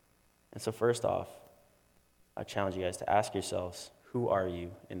 And so first off, I challenge you guys to ask yourselves, who are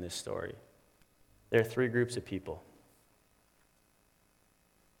you in this story? There are three groups of people.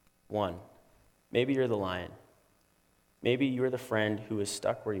 One, maybe you're the lion. Maybe you're the friend who is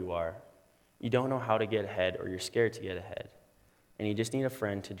stuck where you are. You don't know how to get ahead, or you're scared to get ahead. And you just need a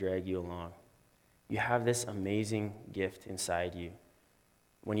friend to drag you along. You have this amazing gift inside you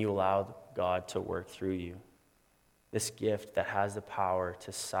when you allow God to work through you. This gift that has the power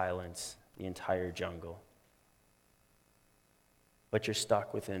to silence the entire jungle. But you're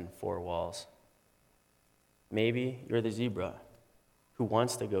stuck within four walls. Maybe you're the zebra who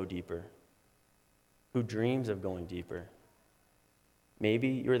wants to go deeper, who dreams of going deeper. Maybe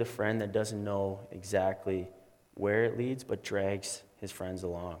you're the friend that doesn't know exactly where it leads, but drags his friends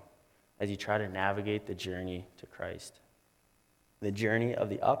along as you try to navigate the journey to Christ. The journey of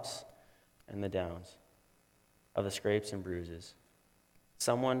the ups and the downs, of the scrapes and bruises.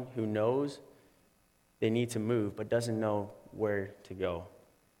 Someone who knows they need to move, but doesn't know where to go.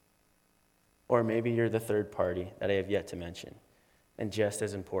 Or maybe you're the third party that I have yet to mention, and just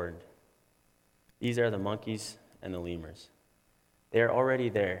as important, These are the monkeys and the lemurs. They are already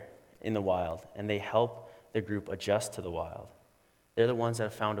there in the wild, and they help the group adjust to the wild. They're the ones that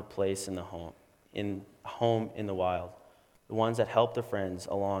have found a place in the home in the wild, the ones that help the friends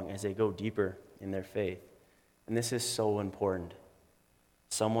along as they go deeper in their faith. And this is so important.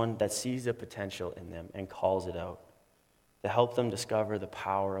 Someone that sees the potential in them and calls it out, to help them discover the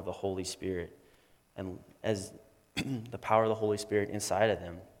power of the Holy Spirit, and as the power of the Holy Spirit inside of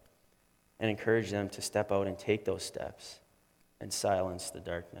them, and encourage them to step out and take those steps and silence the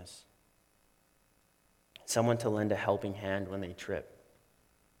darkness. Someone to lend a helping hand when they trip.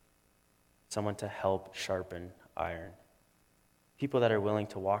 Someone to help sharpen iron. People that are willing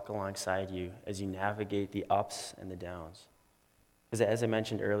to walk alongside you as you navigate the ups and the downs. Because as I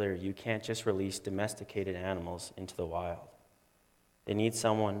mentioned earlier, you can't just release domesticated animals into the wild. They need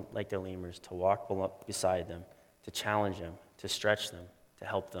someone like the lemurs to walk beside them, to challenge them, to stretch them, to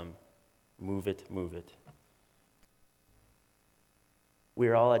help them move it. We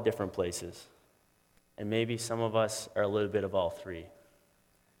are all at different places, and maybe some of us are a little bit of all three.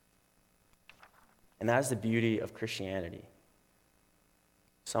 And that is the beauty of Christianity.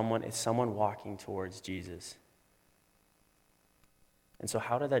 Someone walking towards Jesus. And so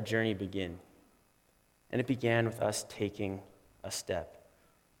how did that journey begin? And it began with us taking a step.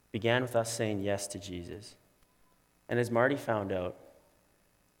 It began with us saying yes to Jesus. And as Marty found out,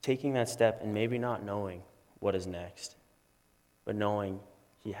 taking that step and maybe not knowing what is next, but knowing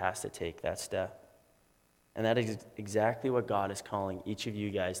he has to take that step. And that is exactly what God is calling each of you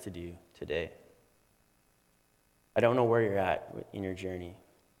guys to do today. I don't know where you're at in your journey,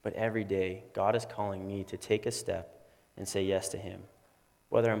 but every day God is calling me to take a step and say yes to him,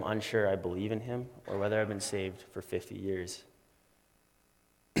 whether I'm unsure I believe in him or whether I've been saved for 50 years.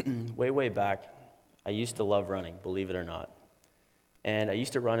 Way back, I used to love running, believe it or not. And I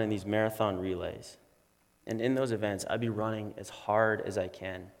used to run in these marathon relays. And in those events, I'd be running as hard as I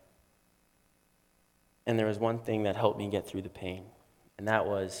can. And there was one thing that helped me get through the pain, and that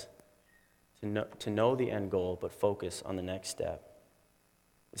was to know the end goal, but focus on the next step.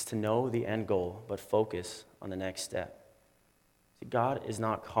 It's to know the end goal, but focus on the next step. See, God is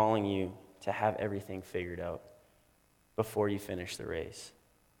not calling you to have everything figured out before you finish the race.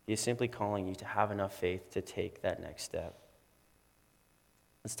 He is simply calling you to have enough faith to take that next step.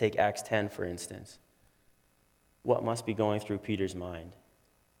 Let's take Acts 10, for instance. What must be going through Peter's mind?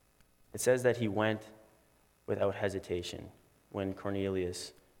 It says that he went without hesitation when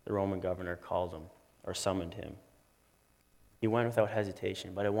Cornelius, the Roman governor, called him or summoned him. He went without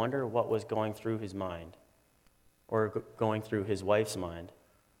hesitation, but I wonder what was going through his mind or going through his wife's mind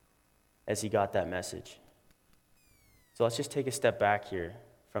as he got that message. So let's just take a step back here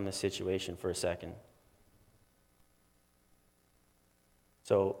from the situation for a second.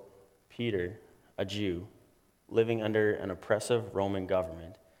 So Peter, a Jew, living under an oppressive Roman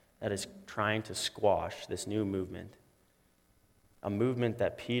government that is trying to squash this new movement, a movement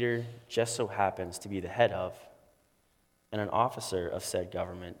that Peter just so happens to be the head of, and an officer of said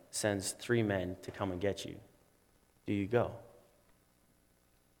government sends 3 men to come and get you. Do you go?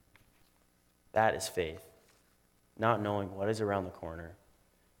 That is faith. Not knowing what is around the corner,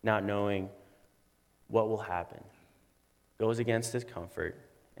 not knowing what will happen, goes against his comfort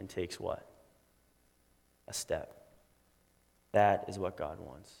and takes what? A step. That is what God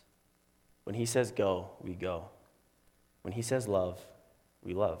wants. When he says go, we go. When he says love,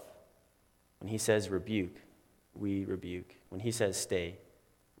 we love. When he says rebuke, we rebuke. When he says stay,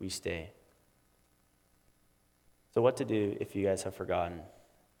 we stay. So what to do if you guys have forgotten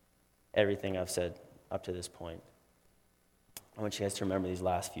everything I've said up to this point? I want you guys to remember these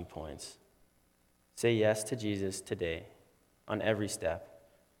last few points. Say yes to Jesus today on every step,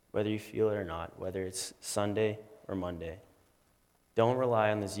 whether you feel it or not, whether it's Sunday or Monday. Don't rely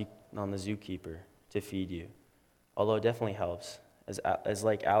on the zookeeper to feed you, although it definitely helps. As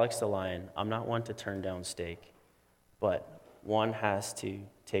like Alex the lion, I'm not one to turn down steak, but one has to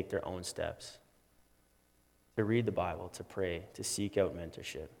take their own steps. To read the Bible, to pray, to seek out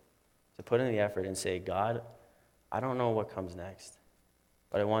mentorship, to put in the effort and say, God, I don't know what comes next,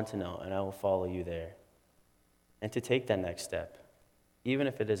 but I want to know, and I will follow you there. And to take that next step, even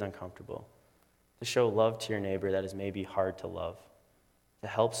if it is uncomfortable, to show love to your neighbor that is maybe hard to love, to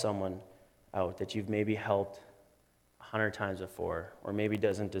help someone out that you've maybe helped 100 times before, or maybe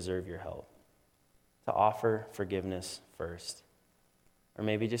doesn't deserve your help, to offer forgiveness first, or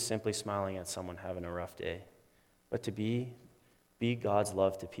maybe just simply smiling at someone having a rough day, but to be God's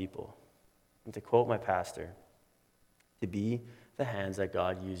love to people. And to quote my pastor, to be the hands that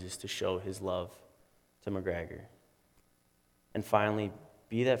God uses to show his love to McGregor. And finally,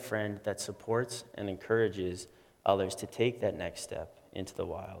 Be that friend that supports and encourages others to take that next step into the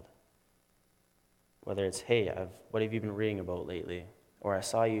wild. Whether it's, hey, what have you been reading about lately? Or I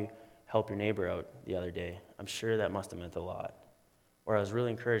saw you help your neighbor out the other day. I'm sure that must have meant a lot. Or I was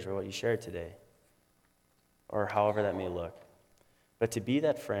really encouraged by what you shared today. Or however that may look. But to be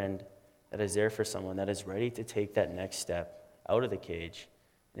that friend that is there for someone that is ready to take that next step out of the cage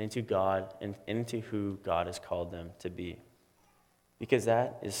and into God and into who God has called them to be. Because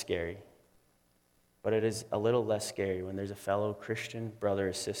that is scary. But it is a little less scary when there's a fellow Christian brother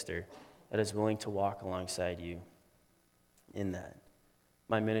or sister that is willing to walk alongside you in that.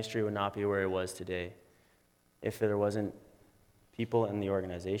 My ministry would not be where it was today if there wasn't people in the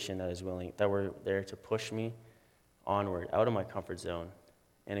organization that were there to push me onward, out of my comfort zone,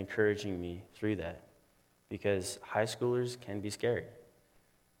 and encouraging me through that. Because high schoolers can be scary.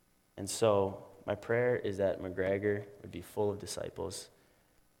 And so my prayer is that McGregor would be full of disciples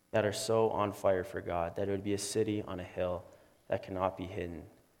that are so on fire for God, that it would be a city on a hill that cannot be hidden,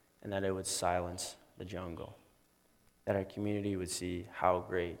 and that it would silence the jungle, that our community would see how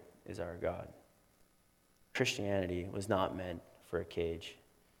great is our God. Christianity was not meant for a cage.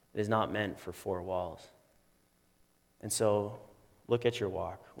 It is not meant for four walls. And so look at your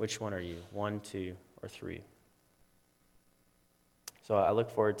walk. Which one are you? 1, 2, or 3? So I look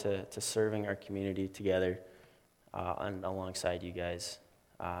forward to serving our community together and alongside you guys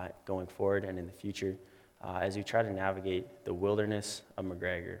going forward and in the future as we try to navigate the wilderness of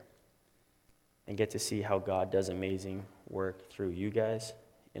McGregor and get to see how God does amazing work through you guys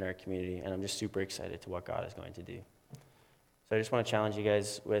in our community. And I'm just super excited to what God is going to do. So I just want to challenge you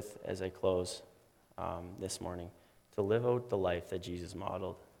guys with, as I close this morning, to live out the life that Jesus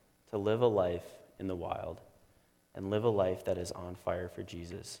modeled, to live a life in the wild, and live a life that is on fire for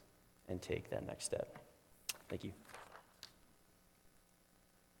Jesus and take that next step. Thank you.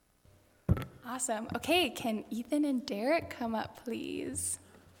 Awesome. Okay, can Ethan and Derek come up, please?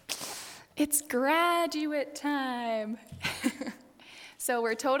 It's graduate time. So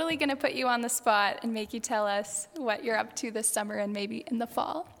we're totally going to put you on the spot and make you tell us what you're up to this summer and maybe in the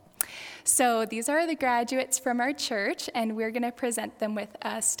fall. So these are the graduates from our church, and we're going to present them with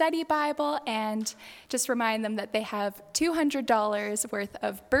a study Bible and just remind them that they have $200 worth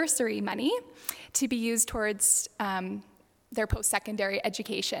of bursary money to be used towards their post-secondary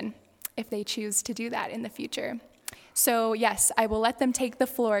education if they choose to do that in the future. So yes, I will let them take the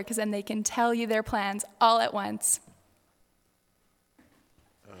floor because then they can tell you their plans all at once.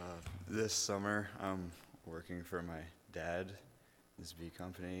 This summer, I'm working for my dad, his V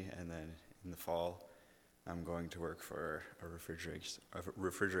company, and then in the fall, I'm going to work for a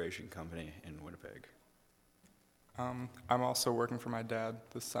refrigeration company in Winnipeg. I'm also working for my dad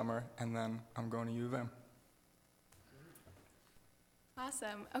this summer, and then I'm going to U of M.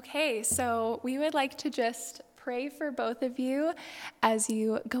 Awesome. Okay, so we would like to just pray for both of you as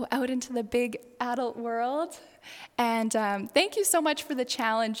you go out into the big adult world. And thank you so much for the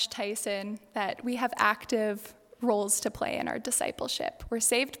challenge, Tyson, that we have active roles to play in our discipleship. We're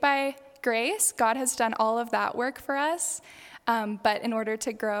saved by grace. God has done all of that work for us. But in order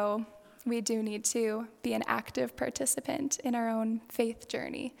to grow, we do need to be an active participant in our own faith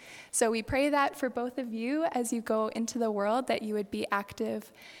journey. So we pray that for both of you as you go into the world, that you would be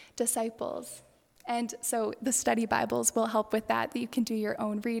active disciples. And so the study Bibles will help with that you can do your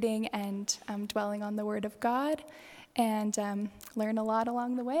own reading and dwelling on the Word of God and learn a lot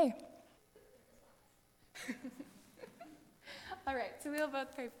along the way. All right, so we'll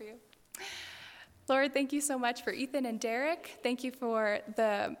both pray for you. Lord, thank you so much for Ethan and Derek. Thank you for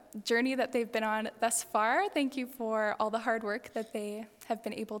the journey that they've been on thus far. Thank you for all the hard work that they have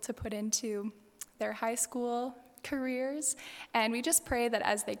been able to put into their high school careers. And we just pray that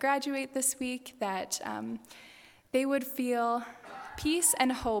as they graduate this week, that they would feel peace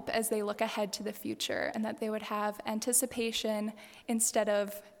and hope as they look ahead to the future, and that they would have anticipation instead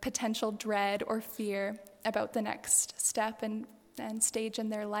of potential dread or fear about the next step and stage in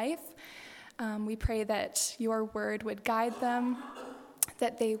their life. We pray that your word would guide them,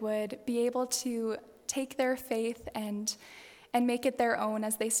 that they would be able to take their faith and make it their own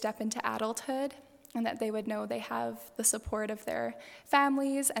as they step into adulthood, and that they would know they have the support of their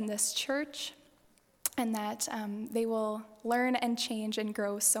families and this church, and that they will learn and change and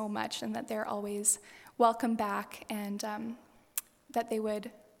grow so much, and that they're always welcome back, and that they would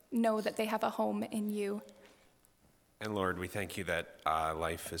know that they have a home in you. And Lord, we thank you that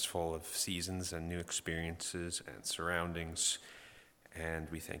life is full of seasons and new experiences and surroundings, and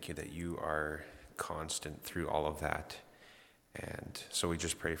we thank you that you are constant through all of that. And so we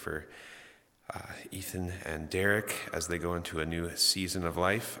just pray for Ethan and Derek as they go into a new season of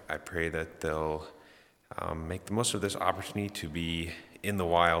life. I pray that they'll make the most of this opportunity to be in the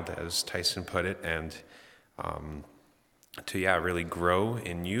wild, as Tyson put it, and to really grow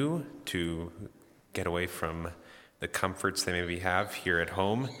in you, to get away from the comforts they maybe have here at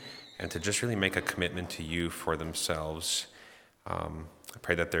home, and to just really make a commitment to you for themselves. I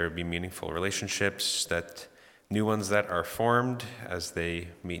pray that there be meaningful relationships, that new ones that are formed as they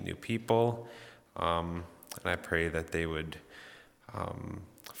meet new people, and I pray that they would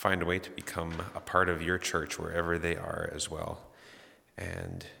find a way to become a part of your church wherever they are as well.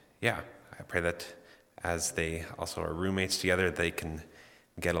 And I pray that as they also are roommates together, they can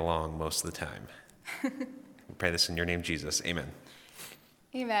get along most of the time. We pray this in your name, Jesus. Amen.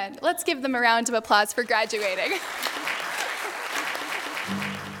 Amen. Let's give them a round of applause for graduating.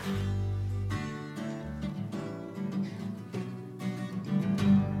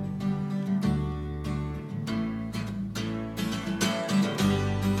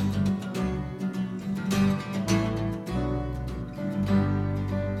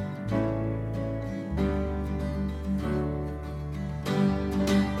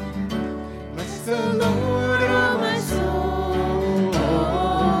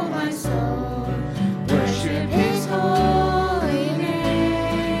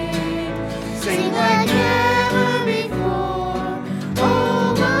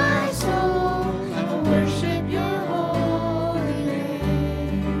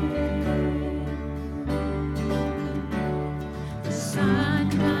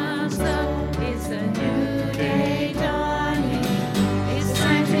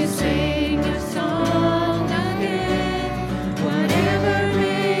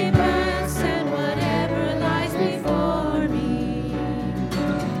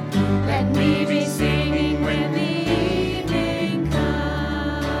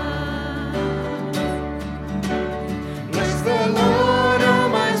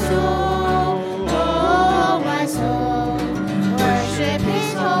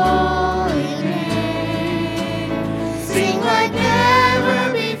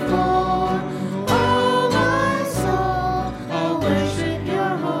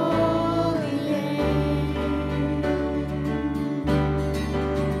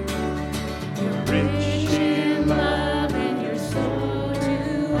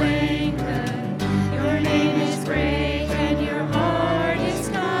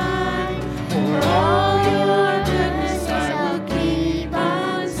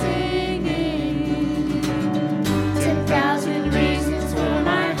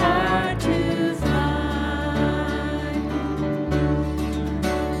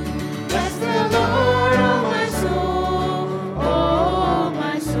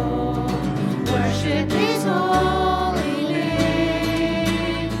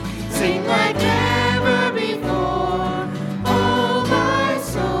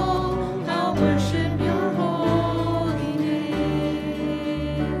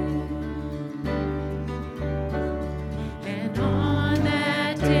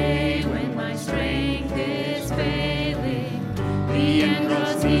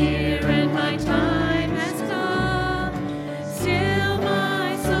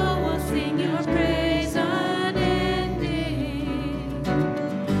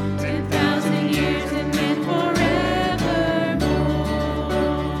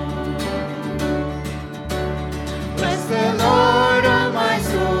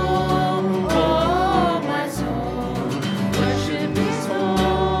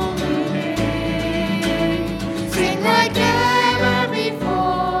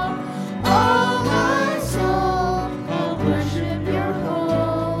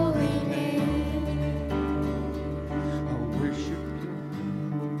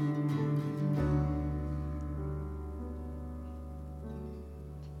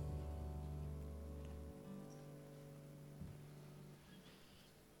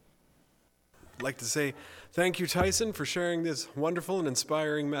 I'd like to say thank you, Tyson, for sharing this wonderful and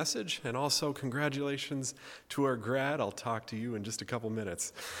inspiring message, and also congratulations to our grad. I'll talk to you in just a couple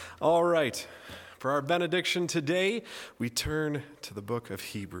minutes. All right, for our benediction today, we turn to the book of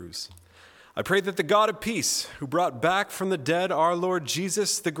Hebrews. I pray that the God of peace, who brought back from the dead our Lord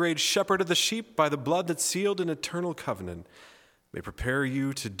Jesus, the great shepherd of the sheep, by the blood that sealed an eternal covenant, may prepare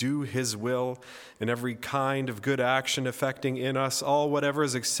you to do his will in every kind of good action, effecting in us all whatever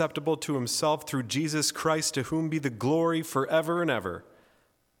is acceptable to himself through Jesus Christ, to whom be the glory forever and ever.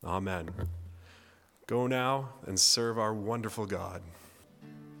 Amen. Go now and serve our wonderful God.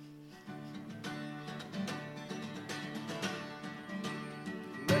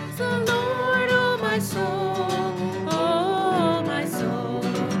 Bless the Lord, O my soul.